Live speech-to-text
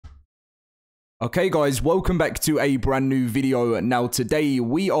Okay guys, welcome back to a brand new video. Now today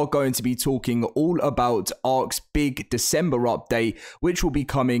we are going to be talking all about ARK's big December update, which will be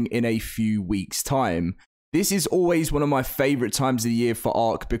coming in a few weeks time. This is always one of my favorite times of the year for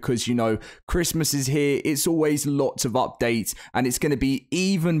ARK because, you know, Christmas is here, it's always lots of updates, and it's going to be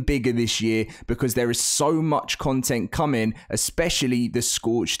even bigger this year because there is so much content coming, especially the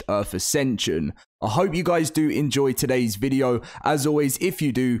Scorched Earth Ascension. I hope you guys do enjoy today's video. As always, if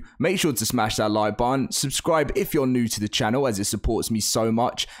you do, make sure to smash that like button, subscribe if you're new to the channel as it supports me so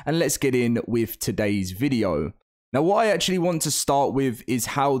much, and let's get in with today's video. Now, what I actually want to start with is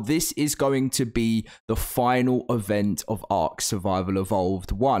how this is going to be the final event of ARK Survival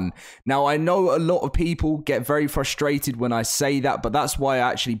Evolved 1. Now, I know a lot of people get very frustrated when I say that, but that's why I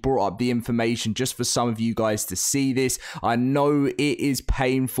actually brought up the information just for some of you guys to see this. I know it is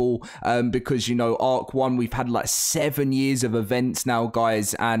painful because, you know, ARK 1, we've had like 7 years of events now,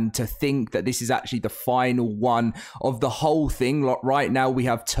 guys, and to think that this is actually the final one of the whole thing. Like, right now, we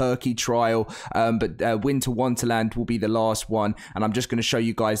have Turkey Trial, but Winter Wonderland will be the last one, and I'm just going to show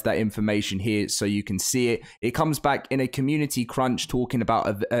you guys that information here so you can see it. It comes back in a community crunch talking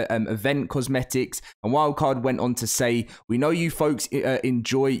about event cosmetics, and Wildcard went on to say, we know you folks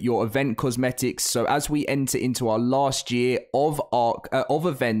enjoy your event cosmetics, so as we enter into our last year of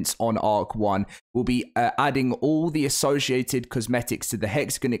events on ARK 1, we'll be adding all the associated cosmetics to the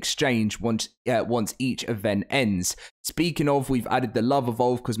Hexagon exchange once each event ends. Speaking of, we've added the Love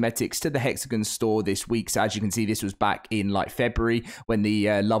Evolve cosmetics to the Hexagon store this week. So as you can see, this was back in like February when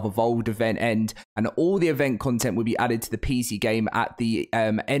the Love Evolved event ended. And all the event content will be added to the PC game at the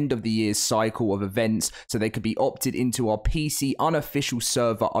end of the year's cycle of events. So they could be opted into our PC unofficial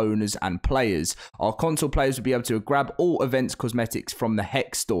server owners and players. Our console players will be able to grab all events cosmetics from the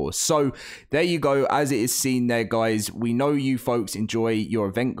Hex store. So there you go. As it is seen there, guys, we know you folks enjoy your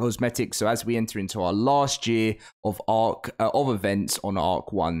event cosmetics. So as we enter into our last year of events on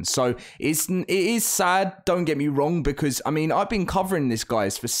ARK 1. So it is sad, don't get me wrong, because I mean, I've been covering this,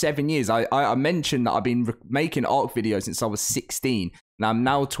 guys, for 7 years. I mentioned that I've been making ARK videos since I was 16. And I'm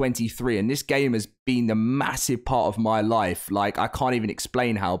now 23, and this game has been a massive part of my life. Like, I can't even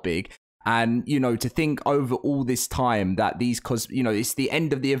explain how big. And, you know, to think over all this time that you know, it's the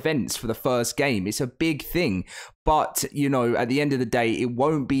end of the events for the first game. It's a big thing. But, you know, at the end of the day, it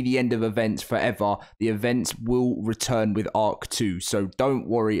won't be the end of events forever. The events will return with ARK 2, so don't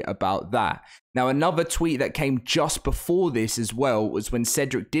worry about that. Now, another tweet that came just before this as well was when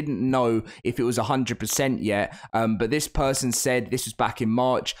Cedric didn't know if it was 100% yet, but this person said, this was back in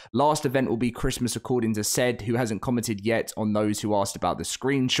March, last event will be Christmas according to Ced, who hasn't commented yet on those who asked about the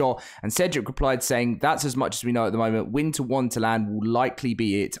screenshot. And Cedric replied saying, that's as much as we know at the moment. Winter Wonderland will likely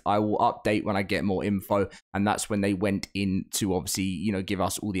be it. I will update when I get more info. And that's when they went in to obviously, you know, give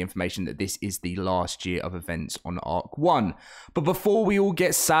us all the information that this is the last year of events on ARK 1. But before we all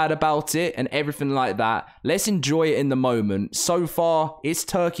get sad about it and everything like that, let's enjoy it in the moment. So far, it's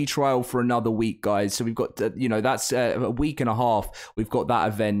Turkey Trial for another week, guys. So we've got, you know, that's a week and a half. We've got that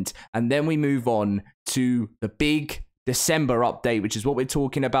event. And then we move on to the big December update, which is what we're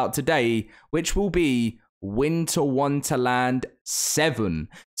talking about today, which will be Winter Wonderland 7.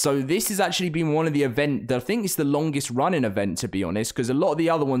 So this has actually been one of the events, I think it's the longest running event, to be honest, because a lot of the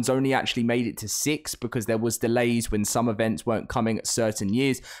other ones only actually made it to 6 because there was delays when some events weren't coming at certain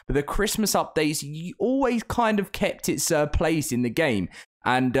years. But the Christmas updates always kind of kept its place in the game.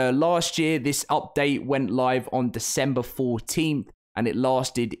 And last year, this update went live on December 14th. And it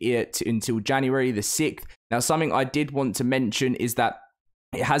lasted until January the 6th. Now, something I did want to mention is that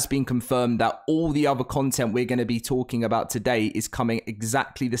it has been confirmed that all the other content we're going to be talking about today is coming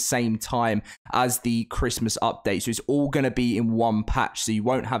exactly the same time as the Christmas update. So it's all going to be in one patch. So you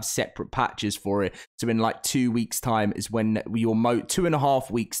won't have separate patches for it. So in like 2 weeks time is when your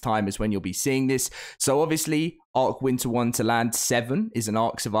 2.5 weeks time is when you'll be seeing this. So obviously ARK Winter Wonderland 7 is an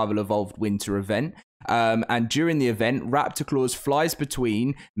ARK Survival Evolved winter event. And during the event, Raptor Claus flies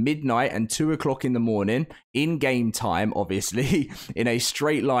between midnight and 2 o'clock in the morning, in game time, obviously, in a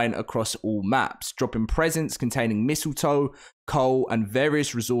straight line across all maps, dropping presents containing mistletoe, coal, and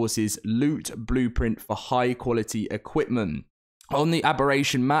various resources, loot, blueprint for high quality equipment. On the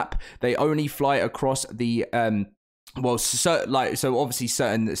Aberration map, they only fly across the well, so obviously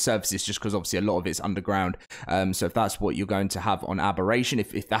certain surfaces, just because obviously a lot of it's underground. So if that's what you're going to have on Aberration,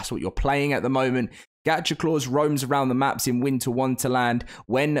 if that's what you're playing at the moment, Gacha Claws roams around the maps in Winter Wonderland.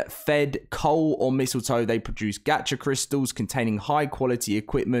 When fed coal or mistletoe, they produce gacha crystals containing high-quality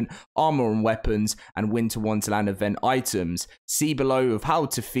equipment, armor and weapons, and Winter Wonderland event items. See below of how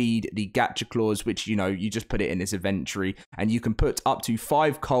to feed the gacha claws, which, you know, you just put it in this inventory, and you can put up to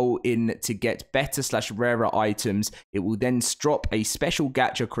 5 coal in to get better / rarer items. It will then drop a special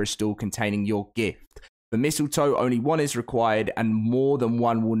gacha crystal containing your gift. For mistletoe, only 1 is required, and more than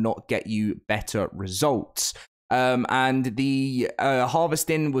 1 will not get you better results. And the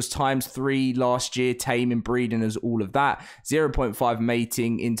harvesting was ×3 last year, taming, breeding, as all of that. 0.5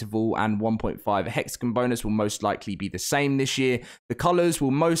 mating interval and 1.5 hexagon bonus will most likely be the same this year. The colors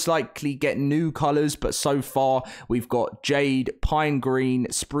will most likely get new colors, but so far we've got jade, pine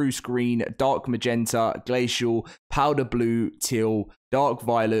green, spruce green, dark magenta, glacial, powder blue, teal, dark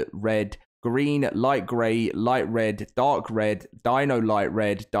violet, red, green, light grey, light red, dark red, dino light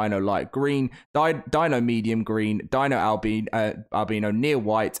red, dino light green, dino medium green, dino albino near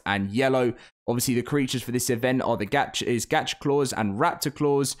white, and yellow. Obviously, the creatures for this event are gacha claws and raptor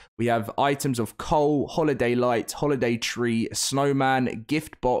claws. We have items of coal, holiday light, holiday tree, snowman,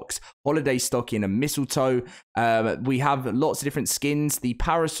 gift box, holiday stocking, and mistletoe. We have lots of different skins. The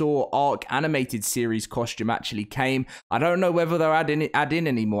Parasaur ARK animated series costume actually came. I don't know whether they'll add in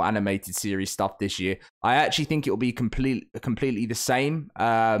any more animated series stuff this year. I actually think it will be completely the same,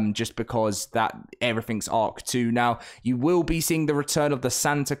 just because that everything's ARK 2 now. You will be seeing the return of the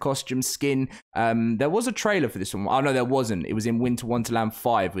Santa costume skin. There was a trailer for this one. Oh no, there wasn't. It was in Winter Wonderland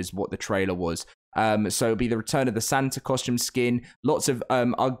 5 was what the trailer was. So it'll be the return of the Santa costume skin, lots of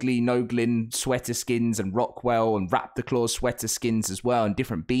ugly Noglin sweater skins, and Rockwell and Raptor Claw sweater skins as well, and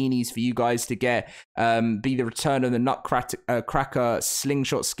different beanies for you guys to get. Be the return of the Nutcracker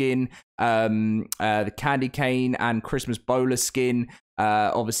slingshot skin, the candy cane and Christmas bowler skin.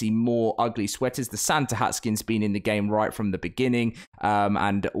 Obviously more ugly sweaters. The Santa hat skin's been in the game right from the beginning,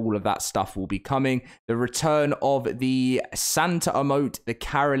 and all of that stuff will be coming. The return of the Santa emote, the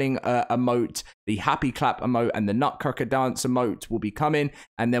caroling emote, the happy clap emote, and the Nutcracker dance emote will be coming.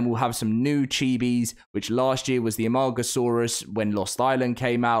 And then we'll have some new chibis, which last year was the Amargasaurus when Lost Island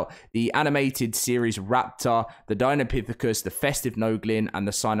came out, the animated series Raptor, the Dinopithecus, the Festive Noglin, and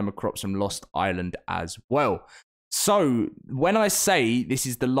the Sinomacrops from Lost Island as well. So when I say this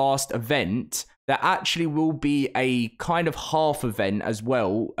is the last event, there actually will be a kind of half event as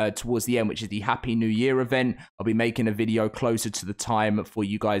well towards the end, which is the Happy New Year event. I'll be making a video closer to the time for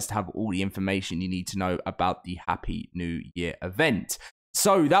you guys to have all the information you need to know about the Happy New Year event.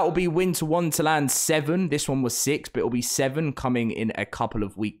 So that will be Winter Wonderland 7. This one was 6, but it'll be 7 coming in a couple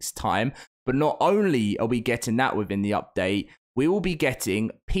of weeks' time. But not only are we getting that within the update, we will be getting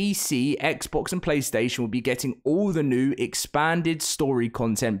PC, Xbox, and PlayStation will be getting all the new expanded story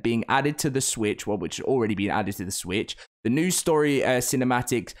content being added to the Switch, well, which has already been added to the Switch. The new story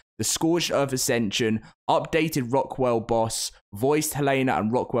cinematics, the Scorched Earth Ascension, updated Rockwell boss, voiced Helena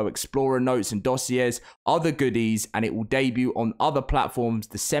and Rockwell Explorer notes and dossiers, other goodies, and it will debut on other platforms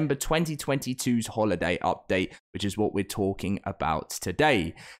December 2022's holiday update, which is what we're talking about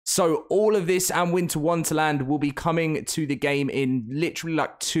today. So all of this and Winter Wonderland will be coming to the game in literally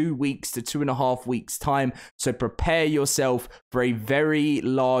like 2 weeks to 2.5 weeks time. So prepare yourself for a very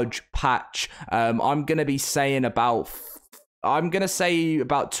large patch. I'm going to be saying about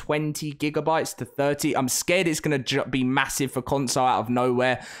 20 gigabytes to 30. I'm scared it's going to be massive for console out of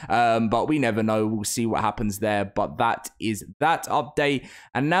nowhere, but we never know. We'll see what happens there. But that is that update.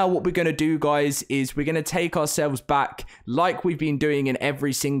 And now what we're going to do, guys, is we're going to take ourselves back like we've been doing in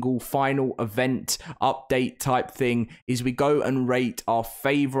every single final event update type thing, is we go and rate our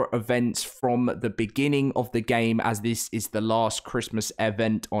favorite events from the beginning of the game, as this is the last Christmas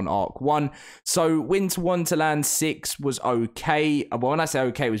event on ARK 1. So Winter Wonderland 6 was okay. Well, when I say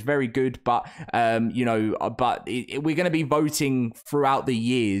okay, it was very good, but you know, but we're going to be voting throughout the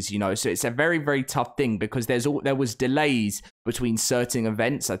years, you know, so it's a very, very tough thing because there was delays between certain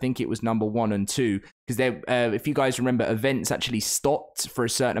events. I think it was number 1 and 2, because if you guys remember, events actually stopped for a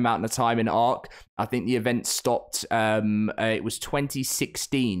certain amount of time in ARK. I think the event stopped, it was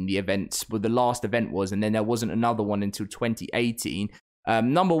 2016 the events, well, the last event was, and then there wasn't another one until 2018.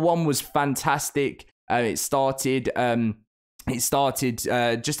 Number 1 was fantastic. It started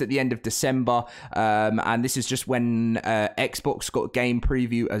just at the end of December, and this is just when Xbox got game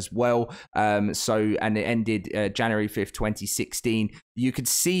preview as well. And it ended January 5th, 2016. You could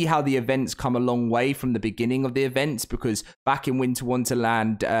see how the events come a long way from the beginning of the events, because back in Winter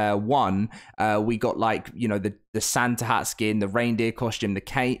Wonderland 1, we got, like, you know, the Santa hat skin, the reindeer costume, the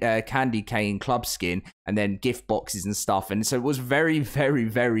candy cane club skin, and then gift boxes and stuff. And so it was very, very,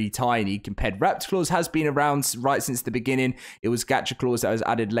 very tiny compared. Raptor Claws has been around right since the beginning. It was Gacha Claws that was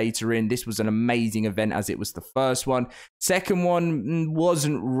added later in. This was an amazing event as it was the first one. Second one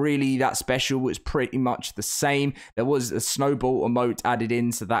wasn't really that special. It was pretty much the same. There was a snowball emote added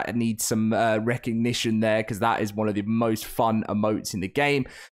in, so that needs some recognition there, because that is one of the most fun emotes in the game.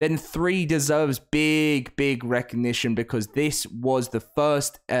 Then 3 deserves big recognition, because this was the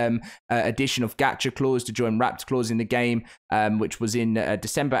first edition of Gacha Claws to join Raptor Claws in the game, which was in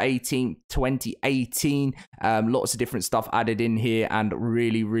December 18th, 2018. Lots of different stuff added in here, and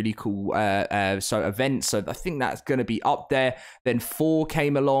really cool events. So I think that's going to be up there. Then 4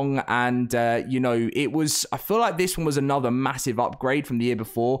 came along, and you know, it was, I feel like this one was another massive upgrade from the year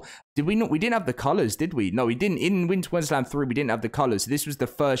before. Did we not? We didn't have the colors, did we? No, we didn't. In Winter Wonderland 3, we didn't have the colors. So this was the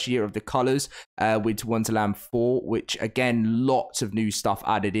first year of the colors. Winter Wonderland 4, which again, lots of new stuff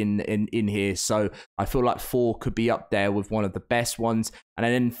added in here. So I feel like 4 could be up there with one of the best ones. And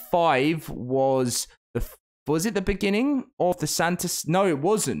then 5 was it the beginning of the Santa? No, it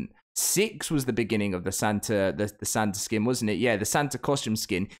wasn't. 6 was the beginning of the Santa, the Santa skin, wasn't it? Yeah, the Santa costume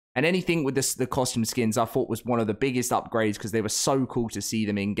skin. And anything with the costume skins, I thought was one of the biggest upgrades, because they were so cool to see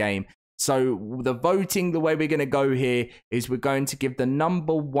them in game. So the voting, the way we're going to go here is we're going to give the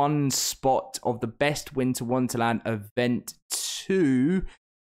 #1 spot of the best Winter Wonderland event to...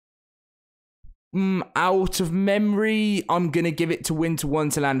 out of memory, I'm going to give it to Winter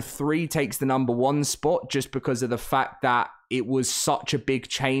Wonderland 3 takes the #1 spot, just because of the fact that it was such a big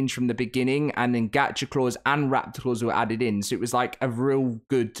change from the beginning, and then Gacha Claws and Raptor Claws were added in. So it was like a real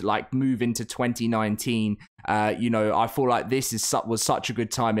good like move into 2019. You know, I feel like this was such a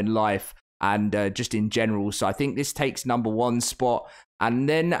good time in life, and just in general. So I think this takes #1 spot. And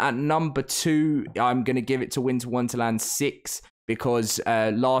then at #2, I'm going to give it to Winter Wonderland 6. Because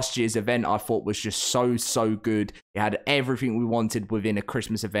last year's event I thought was just so good. It had everything we wanted within a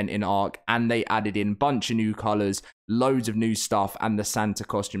Christmas event in ARK, and they added in a bunch of new colors, loads of new stuff, and the Santa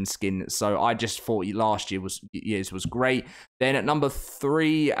costume skin. So I just thought last year's was great. Then at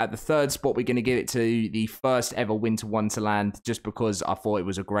 #3, at the 3rd spot, we're going to give it to the first ever Winter Wonderland, just because I thought it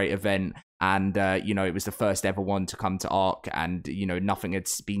was a great event. And, you know, it was the first ever one to come to ARK, and, you know, nothing had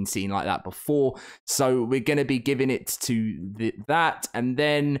been seen like that before. So we're going to be giving it to that. And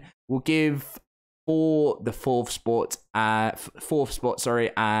then we'll give for the 4th spot, and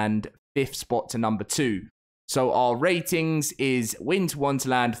 5th spot to #2. So our ratings is Winter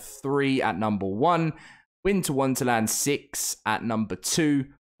Wonderland 3 at #1, Winter Wonderland 6 at #2,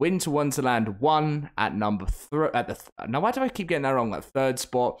 Winter Wonderland 1 at #3. Now, why do I keep getting that wrong? At 3rd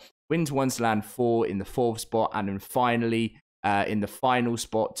spot, Winter Wonderland 4 in the 4th spot, and then finally, in the final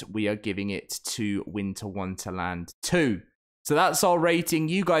spot, we are giving it to Winter Wonderland 2. So that's our rating.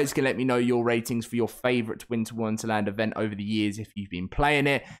 You guys can let me know your ratings for your favorite Winter Wonderland event over the years if you've been playing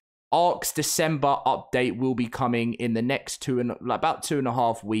it. ARK's December update will be coming in the next about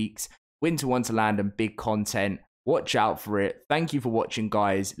 2.5 weeks. Winter Wonderland and big content. Watch out for it. Thank you for watching,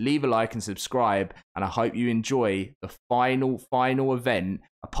 guys. Leave a like and subscribe, and I hope you enjoy the final event.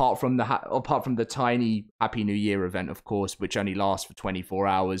 Apart from the tiny Happy New Year event, of course, which only lasts for 24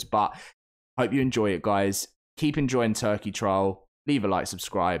 hours. But hope you enjoy it, guys. Keep enjoying Turkey Trial. Leave a like,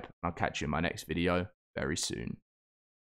 subscribe, and I'll catch you in my next video very soon.